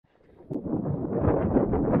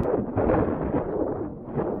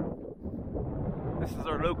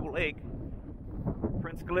lake,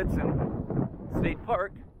 Prince Gallitzin State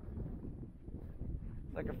Park.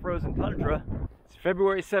 It's like a frozen tundra. It's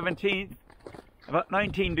February 17th, about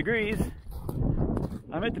 19 degrees.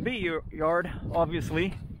 I'm at the bee yard,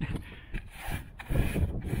 obviously.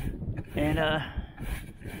 And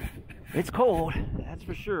it's cold, that's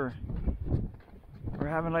for sure. We're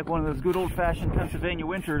having like one of those good old-fashioned Pennsylvania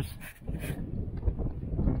winters.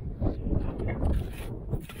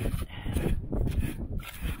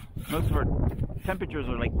 Most of our temperatures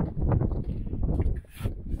are like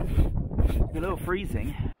below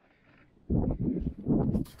freezing.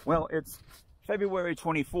 Well, it's February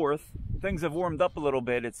 24th. Things have warmed up a little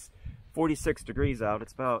bit. It's 46 degrees out.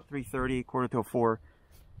 It's about 3:30, quarter till 4.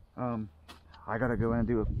 I gotta go in and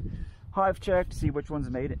do a hive check to see which ones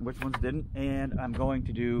made it and which ones didn't. And I'm going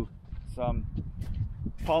to do some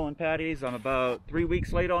pollen patties. I'm about 3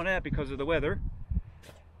 weeks late on that because of the weather.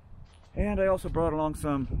 And I also brought along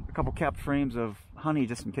a couple capped frames of honey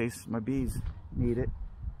just in case my bees need it.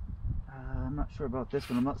 I'm not sure about this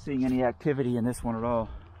one. I'm not seeing any activity in this one at all.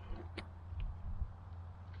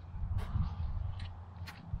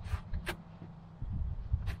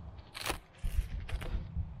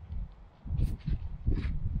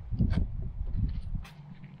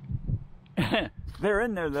 They're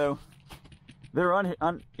in there though. They're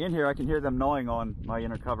in here. I can hear them gnawing on my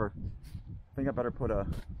inner cover. I think I better put a...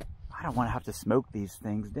 I don't want to have to smoke these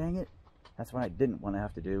things, dang it. That's what I didn't want to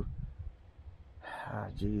have to do. Ah,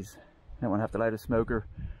 jeez. I don't want to have to light a smoker.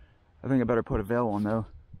 I think I better put a veil on though.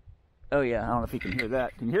 Oh yeah, I don't know if you can hear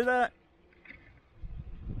that. Can you hear that?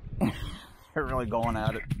 They're really going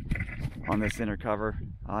at it on this inner cover.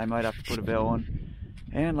 I might have to put a veil on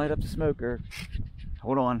and light up the smoker.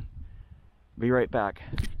 Hold on. Be right back.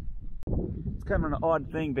 It's kind of an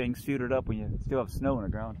odd thing being suited up when you still have snow on the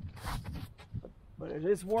ground. But it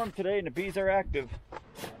is warm today and the bees are active.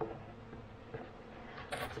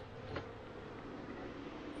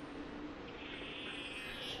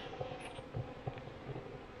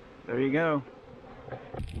 There you go.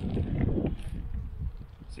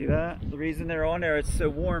 See that? The reason they're on there, it's so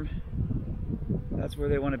warm. That's where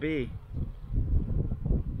they want to be.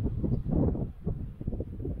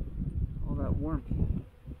 All that warmth.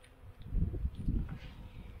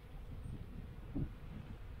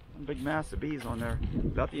 A big mass of bees on there.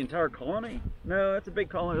 About the entire colony? No, that's a big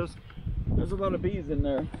colony. There's a lot of bees in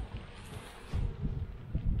there.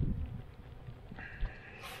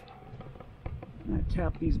 I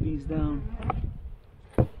tap these bees down.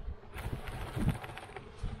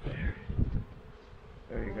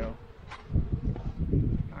 There you go.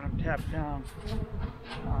 Got them tapped down.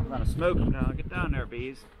 Oh, I'm gonna smoke them now. Get down there,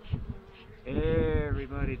 bees.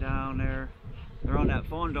 Everybody down there. They're on that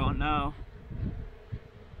fondant now.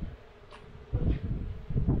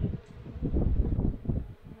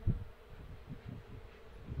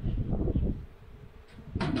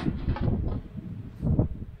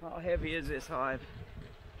 How heavy is this hive?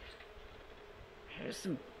 There's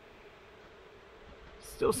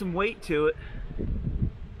still some weight to it.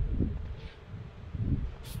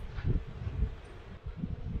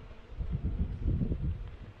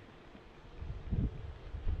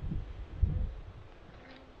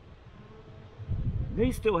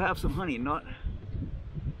 They still have some honey, not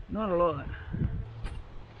a lot.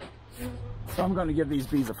 So I'm going to give these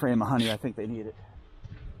bees a frame of honey. I think they need it.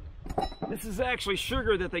 This is actually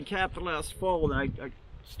sugar that they capped last fall, and I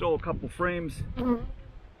stole a couple frames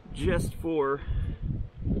just for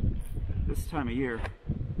this time of year.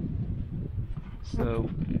 So,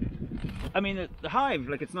 I mean, the hive,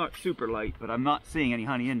 like, it's not super light, but I'm not seeing any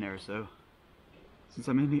honey in there, so since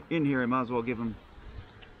I'm in here, I might as well give them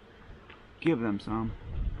some.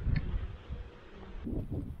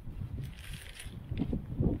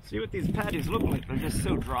 See what these patties look like. They're just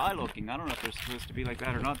so dry looking. I don't know if they're supposed to be like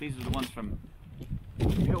that or not. These are the ones from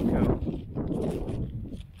HillCo.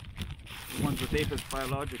 The ones with Apis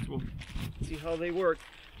Biologix. We'll see how they work.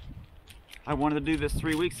 I wanted to do this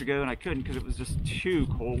 3 weeks ago and I couldn't because it was just too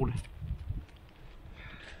cold.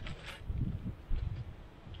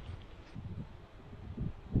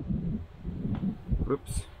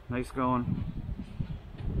 Whoops. Nice going.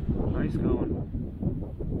 Nice going.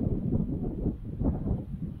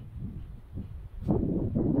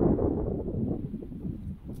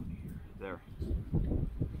 There.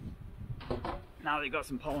 Now they got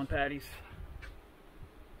some pollen patties.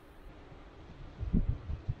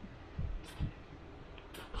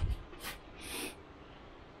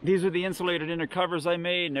 These are the insulated inner covers I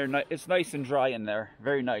made, and it's nice and dry in there.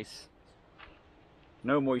 Very nice.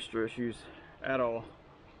 No moisture issues at all.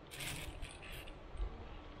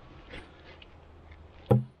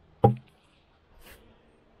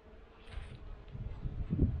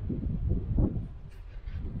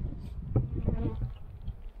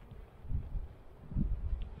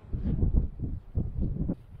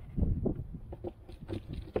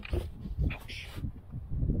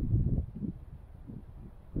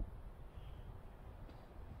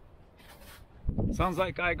 Sounds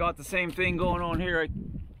like I got the same thing going on here.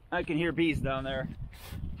 I can hear bees down there.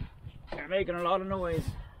 They're making a lot of noise.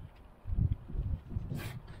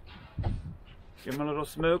 Give them a little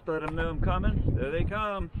smoke, let them know I'm coming. There they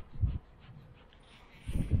come.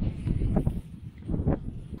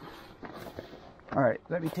 All right,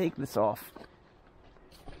 let me take this off.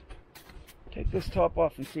 Take this top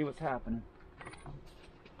off and see what's happening.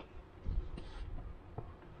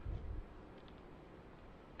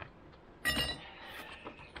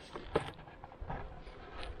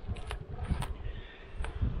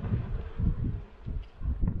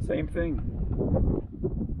 Same thing.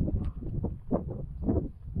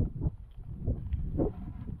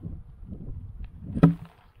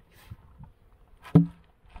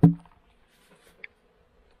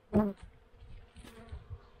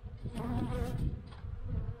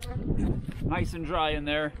 Nice and dry in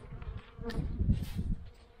there.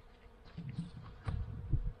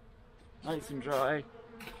 Nice and dry.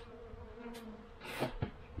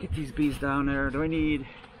 Get these bees down there. Do I need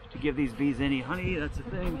to give these bees any honey? That's the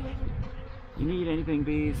thing. You need anything,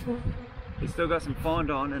 bees. They still got some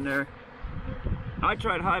fondant in there. I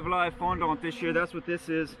tried Hive Live fondant this year. That's what this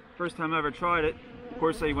is. First time I ever tried it. Of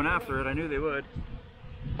course they went after it. I knew they would.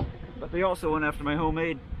 But they also went after my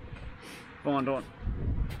homemade fondant.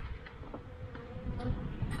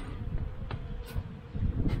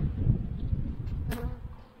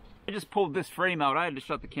 I just pulled this frame out. I had to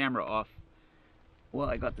shut the camera off. Well,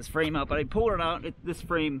 I got this frame out, but I pulled it out. This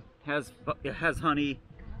frame has honey.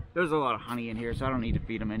 There's a lot of honey in here, so I don't need to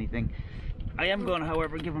feed them anything. I am going to,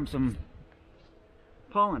 however, give them some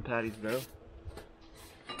pollen patties, though.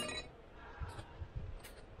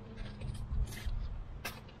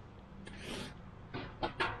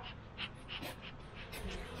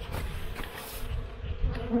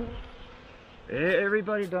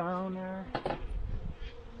 Everybody down there.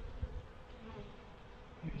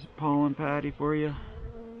 Here's a pollen patty for you.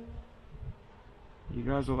 You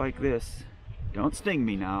guys will like this. Don't sting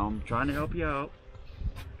me now. I'm trying to help you out.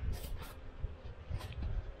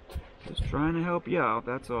 Just trying to help you out,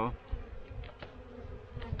 that's all.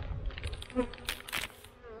 It's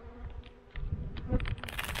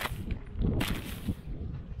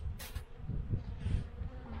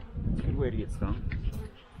a good way to get stung.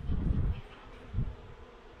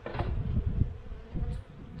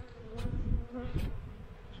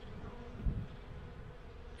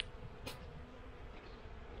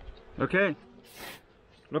 Okay,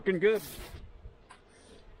 looking good.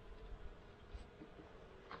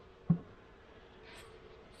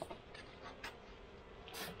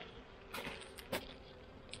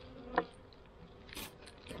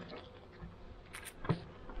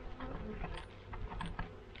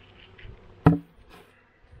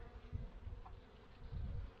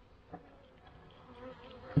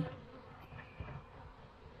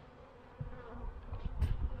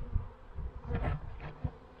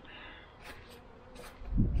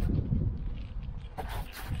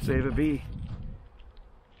 Save a bee.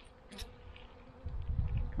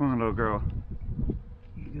 Come on, little girl.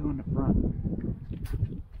 You go in the front.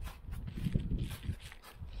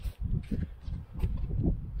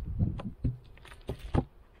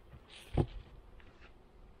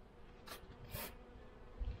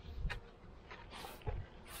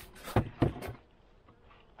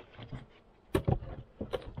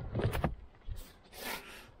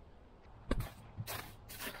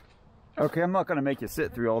 Okay, I'm not going to make you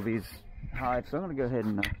sit through all these hives, so I'm going to go ahead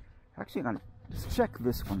and actually I'm going to just check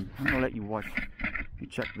this one. I'm going to let you watch me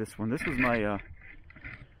check this one. This was my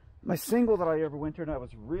my single that I overwintered, and I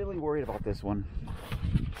was really worried about this one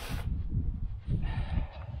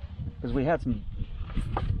because we had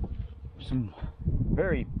some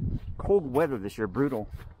very cold weather this year, brutal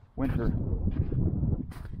winter.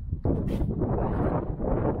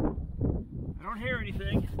 I don't hear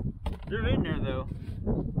anything. They're in there though.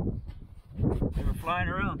 They were flying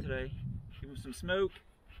around today. Give them some smoke.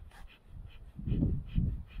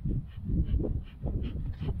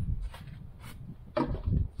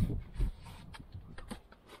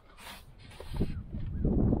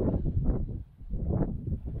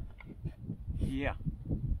 Yeah.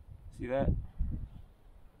 See that?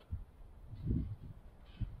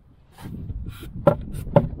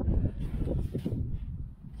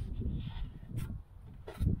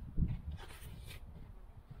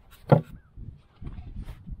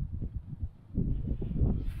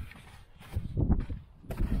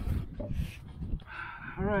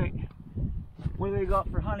 Alright, what do they got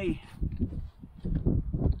for honey?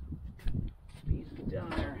 Bees, get down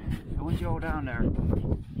there. I want you all down there.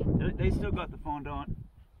 They still got the fondant.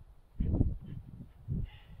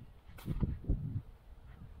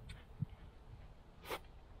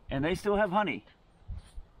 And they still have honey.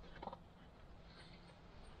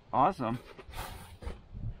 Awesome.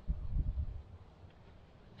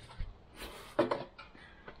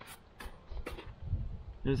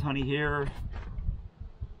 There's honey here.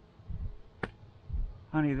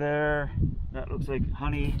 Honey there. That looks like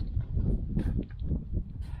honey.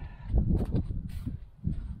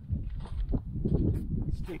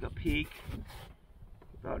 Let's take a peek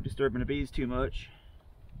without disturbing the bees too much.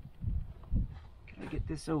 Can I get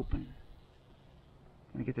this open?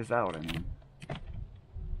 Can I get this out, I mean?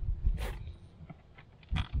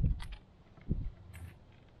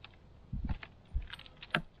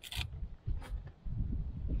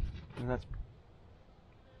 That's,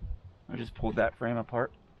 I just pulled that frame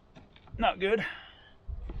apart. Not good.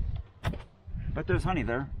 But there's honey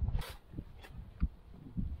there.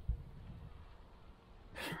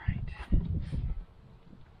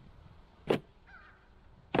 Alright.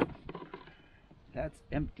 That's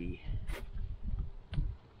empty.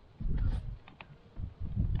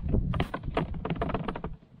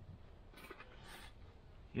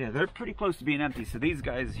 Yeah, they're pretty close to being empty. So these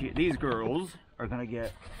guys here, these girls are gonna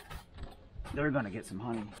get, they're gonna get some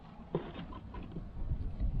honey.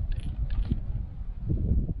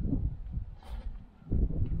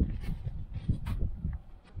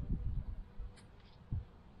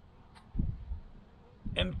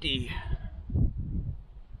 Empty.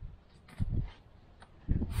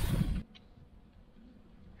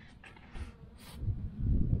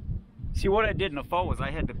 See, what I did in the fall was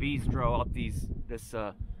I had the bees draw up this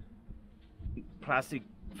plastic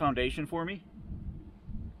foundation for me,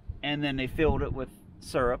 and then they filled it with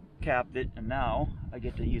syrup, capped it, and now I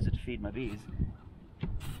get to use it to feed my bees.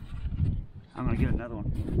 I'm gonna get another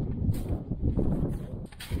one.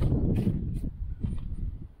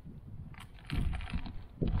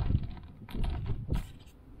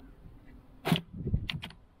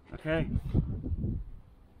 Okay.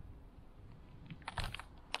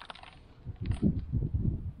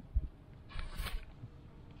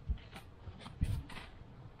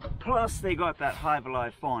 Plus, they got that Hive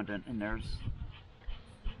Alive fondant in theirs.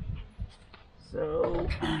 So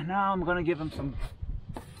now I'm gonna give them some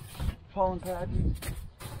pollen patties.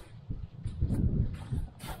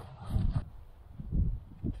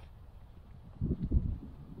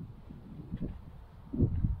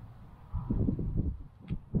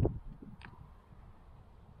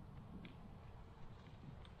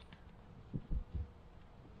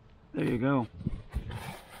 There you go.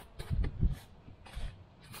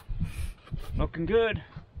 Looking good.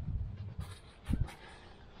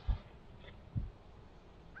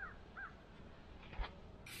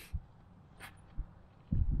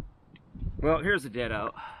 Well, here's a dead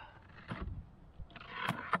out.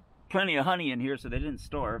 Plenty of honey in here, so they didn't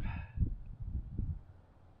starve.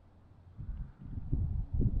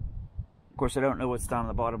 Of course, I don't know what's down in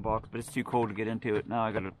the bottom box, but it's too cold to get into it. Now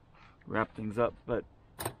I gotta wrap things up, but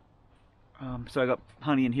so I got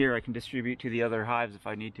honey in here I can distribute to the other hives if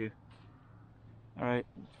I need to. Alright,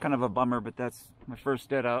 kind of a bummer, but that's my first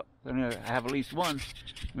dead out. I'm gonna have at least one.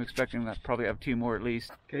 I'm expecting that probably have two more at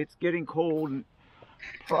least. Okay, it's getting cold, and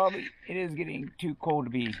probably it is getting too cold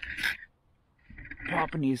to be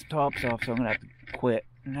popping these tops off, so I'm gonna have to quit.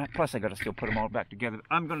 And that, plus I gotta still put them all back together.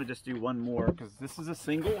 I'm gonna just do one more because this is a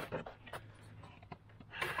single,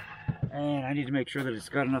 and I need to make sure that it's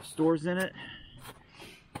got enough stores in it.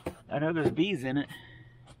 I know there's bees in it.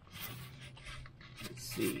 Let's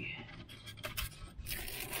see.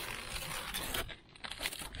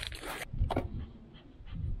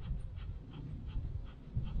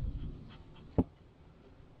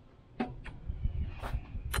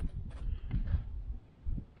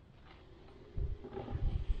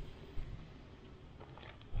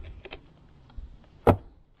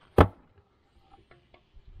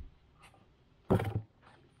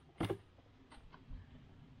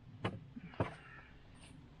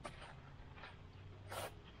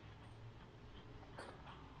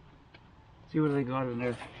 See what they got in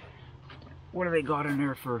there. What do they got in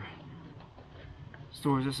there for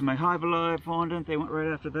stores? This is my Hive Alive fondant. They went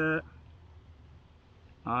right after that.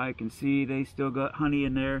 I can see they still got honey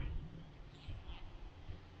in there.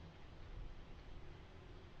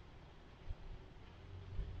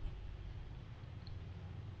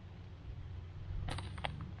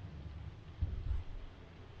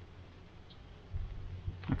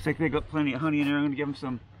 Looks like they got plenty of honey in there. I'm going to give them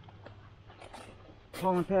some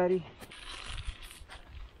pollen patty.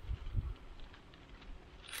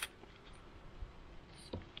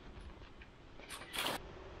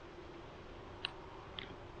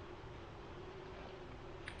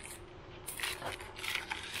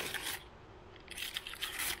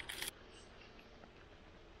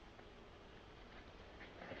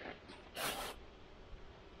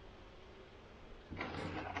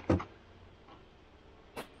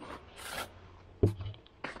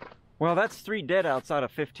 Well, that's 3 dead outs out of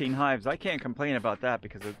 15 hives. I can't complain about that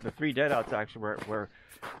because the 3 dead outs actually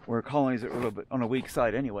were colonies that were a little bit on a weak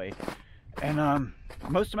side anyway. And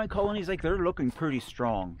most of my colonies, like, they're looking pretty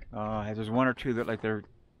strong. There's 1 or 2 that, like, they're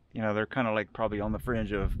kind of like probably on the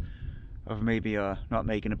fringe of maybe not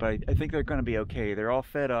making it, but I think they're going to be okay. They're all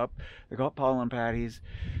fed up. They got pollen patties.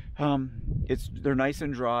 They're nice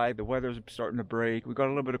and dry. The weather's starting to break. We got a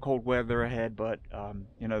little bit of cold weather ahead, but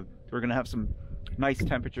you know, we're going to have some nice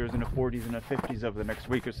temperatures in the 40s and the 50s over the next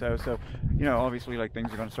week or so. So, you know, obviously, like,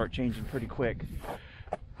 things are going to start changing pretty quick.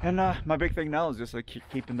 And my big thing now is just like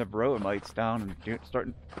keeping the varroa mites down and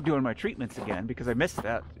starting doing my treatments again, because I missed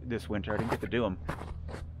that this winter. I didn't get to do them.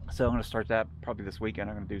 So I'm going to start that probably this weekend.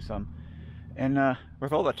 I'm going to do some. And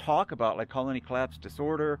with all the talk about, like, colony collapse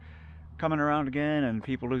disorder coming around again and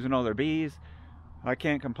people losing all their bees, I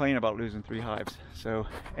can't complain about losing 3 hives. So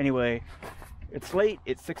anyway, it's late.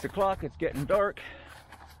 It's 6 o'clock. It's getting dark.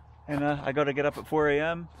 And I got to get up at 4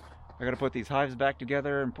 a.m. I got to put these hives back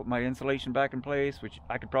together and put my insulation back in place, which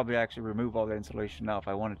I could probably actually remove all the insulation now if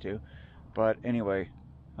I wanted to. But anyway,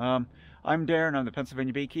 I'm Darren. I'm the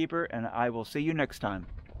Pennsylvania Beekeeper, and I will see you next time.